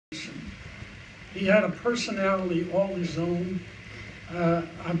He had a personality all his own.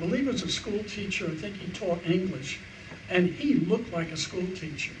 I believe as a school teacher, I think he taught English, and he looked like a school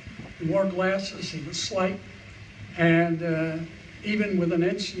teacher. He wore glasses, he was slight, and even with an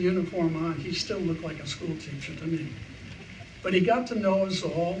ensign uniform on, he still looked like a school teacher to me. But he got to know us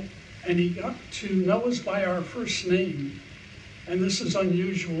all, and he got to know us by our first name. And this is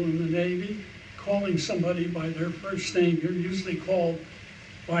unusual in the Navy, calling somebody by their first name. You're usually called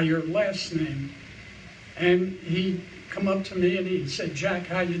by your last name. And he'd come up to me and he said, "Jack,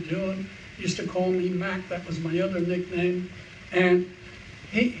 how you doing?" He used to call me Mac, that was my other nickname. And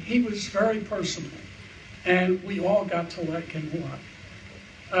he was very personal, and we all got to like him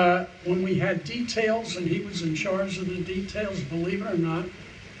a lot. When we had details and he was in charge of the details, believe it or not,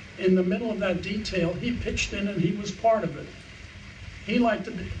 in the middle of that detail, he pitched in and he was part of it. He liked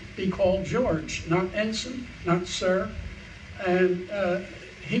to be called George, not ensign, not sir. And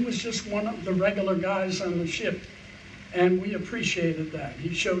he was just one of the regular guys on the ship, and we appreciated that.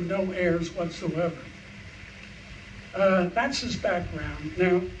 He showed no airs whatsoever. That's his background.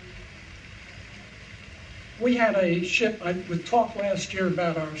 Now, we had a ship, we talked last year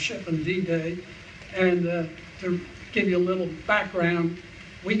about our ship on D-Day, and to give you a little background,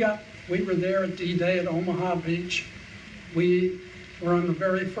 we were there at D-Day at Omaha Beach. We were on the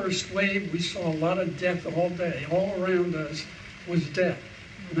very first wave. We saw a lot of death all day. All around us was death.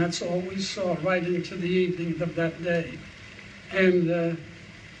 And that's all we saw right into the evening of that day. And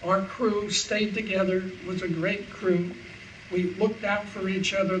our crew stayed together. It was a great crew. We looked out for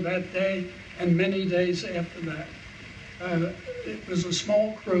each other that day and many days after that. It was a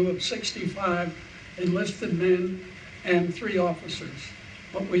small crew of 65 enlisted men and 3 officers.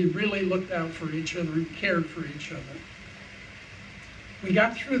 But we really looked out for each other and cared for each other. We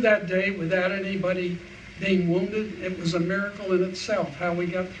got through that day without anybody being wounded. It was a miracle in itself how we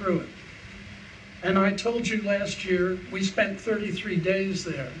got through it. And I told you last year, we spent 33 days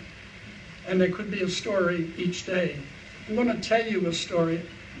there. And there could be a story each day. I'm going to tell you a story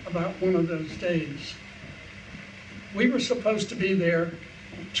about one of those days. We were supposed to be there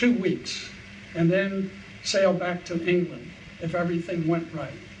 2 weeks and then sail back to England if everything went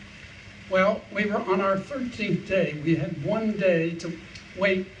right. Well, we were on our 13th day. We had 1 day to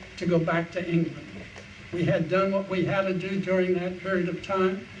wait to go back to England. We had done what we had to do during that period of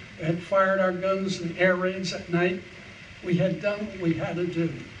time. We had fired our guns and air raids at night. We had done what we had to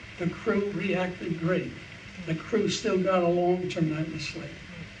do. The crew reacted great. The crew still got along tremendously.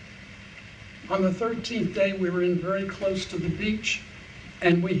 On the 13th day, we were in very close to the beach,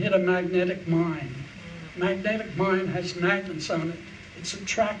 and we hit a magnetic mine. Magnetic mine has magnets on it. It's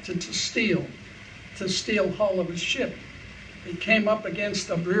attracted to steel hull of a ship. It came up against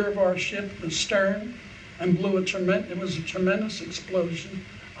the rear of our ship, the stern, and blew it was a tremendous explosion.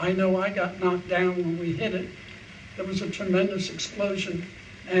 I know I got knocked down when we hit it. There was a tremendous explosion,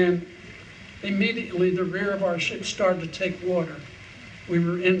 and immediately the rear of our ship started to take water. We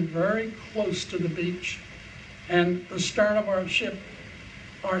were in very close to the beach, and the stern of our ship,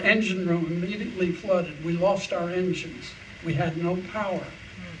 our engine room immediately flooded. We lost our engines. We had no power.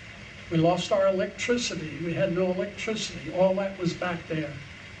 We lost our electricity. We had no electricity. All that was back there.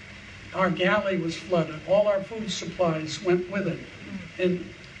 Our galley was flooded. All our food supplies went with it in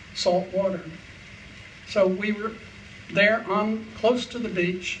salt water. So we were there close to the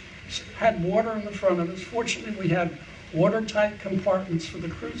beach, had water in the front of us. Fortunately, we had watertight compartments for the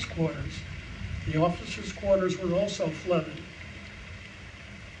crew's quarters. The officers' quarters were also flooded.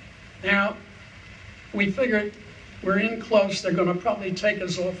 Now, we figured we're in close, they're going to probably take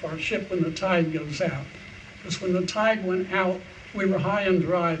us off our ship when the tide goes out. Because when the tide went out, we were high and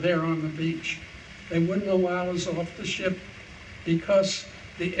dry there on the beach. They wouldn't allow us off the ship because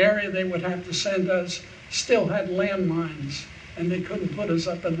the area they would have to send us still had landmines, and they couldn't put us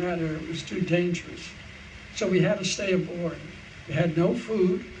up in that area. It was too dangerous. So we had to stay aboard. We had no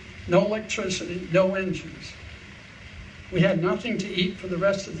food, no electricity, no engines. We had nothing to eat for the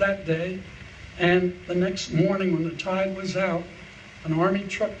rest of that day, and the next morning when the tide was out, an Army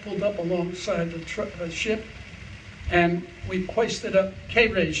truck pulled up alongside the ship, and we hoisted up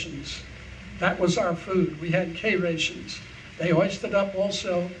K-rations. That was our food. We had K-rations. They hoisted up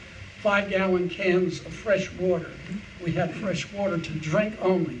also 5-gallon cans of fresh water. We had fresh water to drink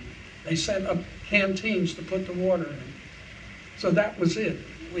only. They sent up canteens to put the water in. So that was it.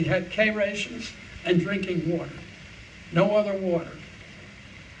 We had K-rations and drinking water. No other water.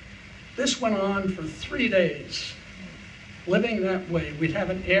 This went on for 3 days, living that way. We'd have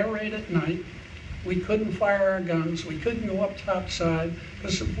an air raid at night. We couldn't fire our guns. We couldn't go up topside,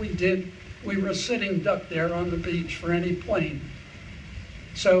 because if we did, we were a sitting duck there on the beach for any plane.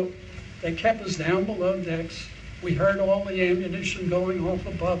 So They kept us down below decks. We heard all the ammunition going off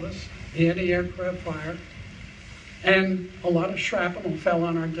above us, the anti-aircraft fire, and a lot of shrapnel fell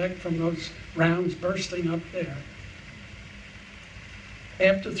on our deck from those rounds bursting up there.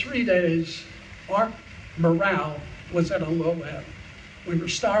 After 3 days, our morale was at a low ebb. We were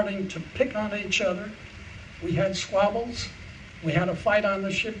starting to pick on each other. We had squabbles. We had a fight on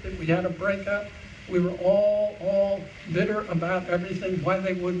the ship that we had to break up. We were all bitter about everything, why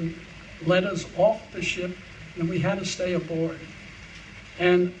they wouldn't let us off the ship, and we had to stay aboard.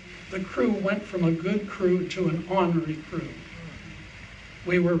 And the crew went from a good crew to an ornery crew.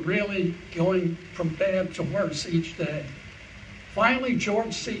 We were really going from bad to worse each day. Finally,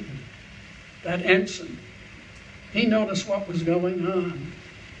 George Seaton, that ensign, he noticed what was going on,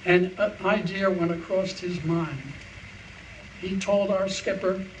 and an idea went across his mind. He told our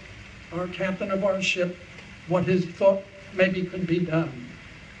skipper, our captain of our ship, what he thought maybe could be done.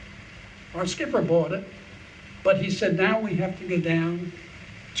 Our skipper bought it, but he said, now we have to go down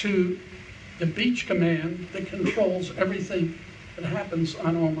to the beach command that controls everything that happens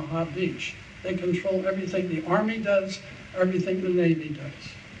on Omaha Beach. They control everything the Army does, everything the Navy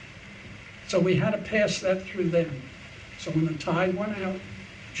does. So we had to pass that through them. So when the tide went out,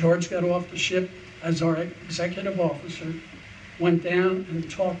 George got off the ship as our executive officer, went down and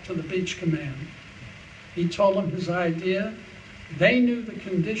talked to the beach command. He told them his idea. They knew the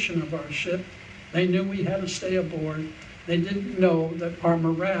condition of our ship. They knew we had to stay aboard. They didn't know that our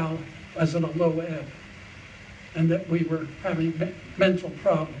morale was at a low ebb and that we were having mental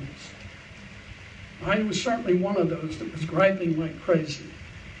problems. I was certainly one of those that was griping like crazy.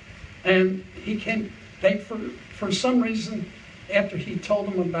 And he came, for some reason, after he told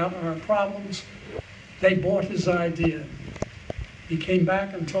them about our problems, they bought his idea. He came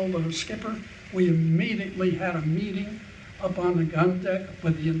back and told our skipper. We immediately had a meeting up on the gun deck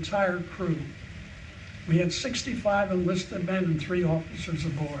with the entire crew. We had 65 enlisted men and 3 officers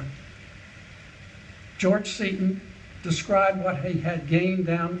aboard. George Seaton described what he had gained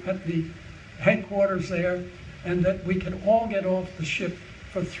down at the headquarters there, and that we could all get off the ship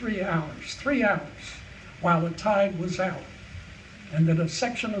for 3 hours, while the tide was out, and that a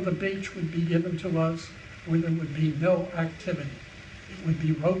section of the beach would be given to us where there would be no activity. It would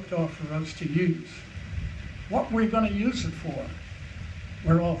be roped off for us to use. What were we going to use it for?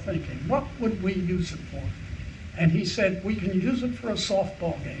 We're all thinking, what would we use it for? And he said, we can use it for a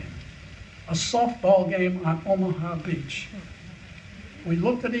softball game. A softball game on Omaha Beach. We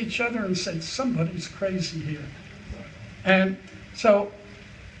looked at each other and said, somebody's crazy here. And so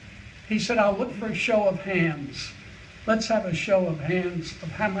he said, I'll look for a show of hands. Let's have a show of hands of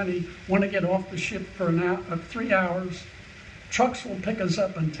how many want to get off the ship for 3 hours. Trucks will pick us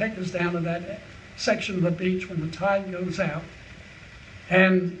up and take us down to that section of the beach when the tide goes out.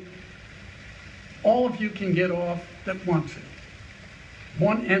 And all of you can get off that want to.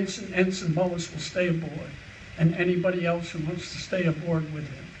 One ensign, Ensign Mullis, will stay aboard, and anybody else who wants to stay aboard with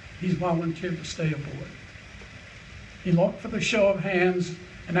him. He's volunteered to stay aboard. He looked for the show of hands,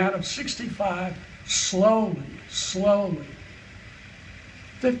 and out of 65, slowly,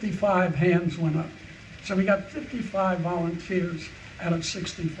 55 hands went up. So we got 55 volunteers out of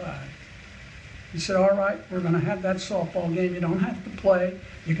 65. He said, all right, we're going to have that softball game. You don't have to play.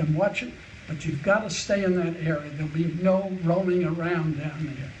 You can watch it, but you've got to stay in that area. There'll be no roaming around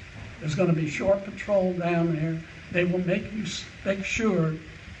down there. There's going to be shore patrol down there. They will make sure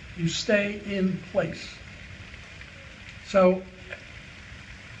you stay in place. So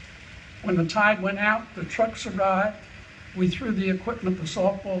when the tide went out, the trucks arrived. We threw the equipment, the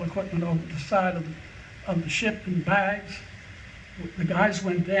softball equipment, over the side of the ship in bags. The guys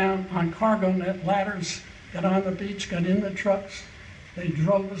went down on cargo net ladders, got on the beach, got in the trucks. They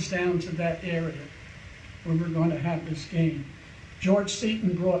drove us down to that area where we're going to have this game. George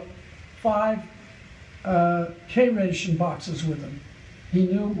Seaton brought 5 K-ration boxes with him. He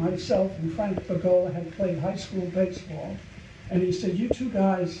knew myself and Frank Pagola had played high school baseball, and he said, you 2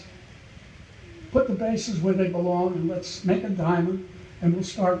 guys put the bases where they belong and let's make a diamond and we'll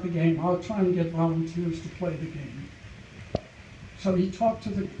start the game. I'll try and get volunteers to play the game. So he talked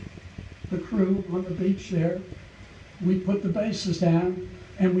to the crew on the beach there. We put the bases down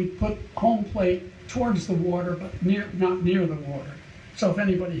and we put home plate towards the water, but not near the water. So if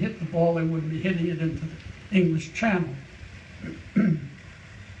anybody hit the ball, they wouldn't be hitting it into the English Channel.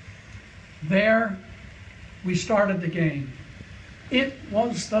 There, we started the game. It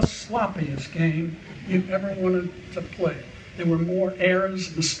was the sloppiest game you've ever wanted to play. There were more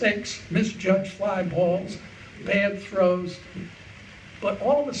errors, mistakes, misjudged fly balls, bad throws. But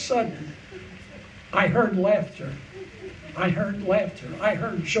all of a sudden, I heard laughter. I heard laughter. I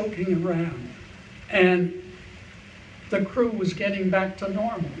heard joking around. And the crew was getting back to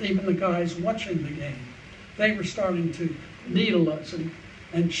normal. Even the guys watching the game. They were starting to needle us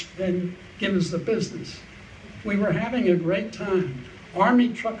and give us the business. We were having a great time.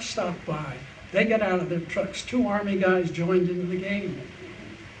 Army trucks stopped by. They got out of their trucks. 2 Army guys joined in the game.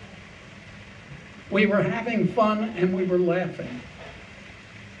 We were having fun and we were laughing.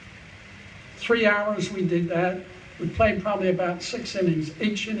 3 hours we did that. We played probably about 6 innings.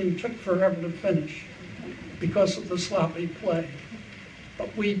 Each inning took forever to finish because of the sloppy play.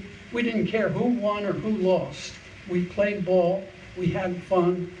 But we didn't care who won or who lost. We played ball, we had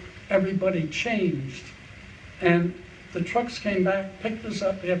fun, everybody changed. And the trucks came back, picked us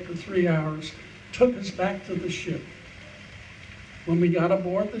up after 3 hours, took us back to the ship. When we got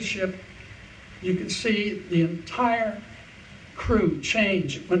aboard the ship, you could see the entire crew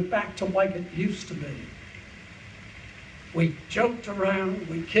change. It went back to like it used to be. We joked around,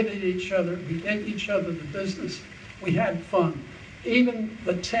 we kidded each other, we gave each other the business, we had fun. Even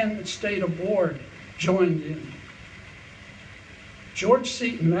the 10 that stayed aboard joined in. George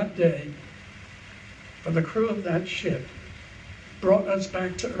Seaton that day, for the crew of that ship, brought us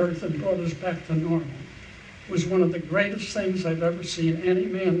back to earth and brought us back to normal. It was one of the greatest things I've ever seen any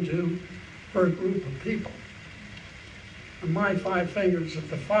man do for a group of people. On my 5 fingers of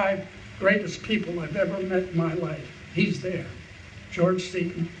the 5 greatest people I've ever met in my life, he's there. George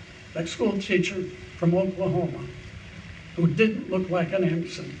Seaton, that school teacher from Oklahoma, who didn't look like an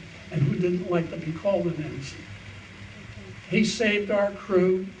ensign and who didn't like to be called an ensign. He saved our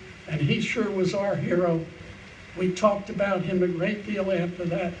crew, and he sure was our hero. We talked about him a great deal after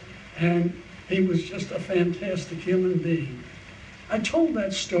that, and he was just a fantastic human being. I told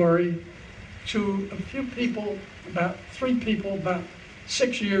that story to a few people, about 3 people, about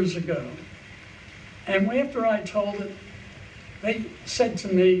 6 years ago. And after I told it, they said to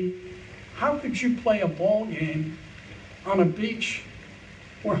me, how could you play a ball game on a beach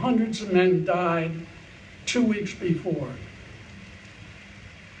where hundreds of men died 2 weeks before?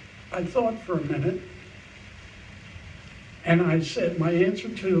 I thought for a minute, and I said, my answer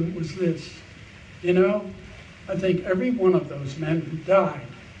to them was this: you know, I think every one of those men who died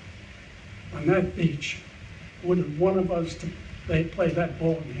on that beach would have wanted us to play that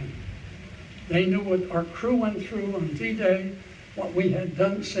ball game. They knew what our crew went through on D-Day, what we had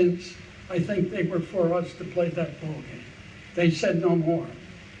done since. I think they were for us to play that ball game. They said no more.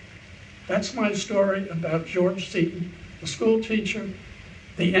 That's my story about George Seaton, the school teacher,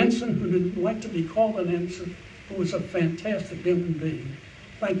 the ensign who didn't like to be called an ensign, who was a fantastic human being.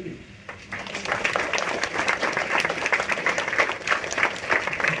 Thank you.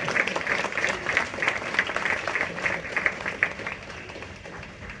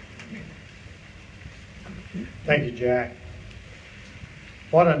 Thank you, Jack.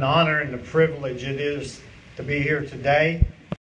 What an honor and a privilege it is to be here today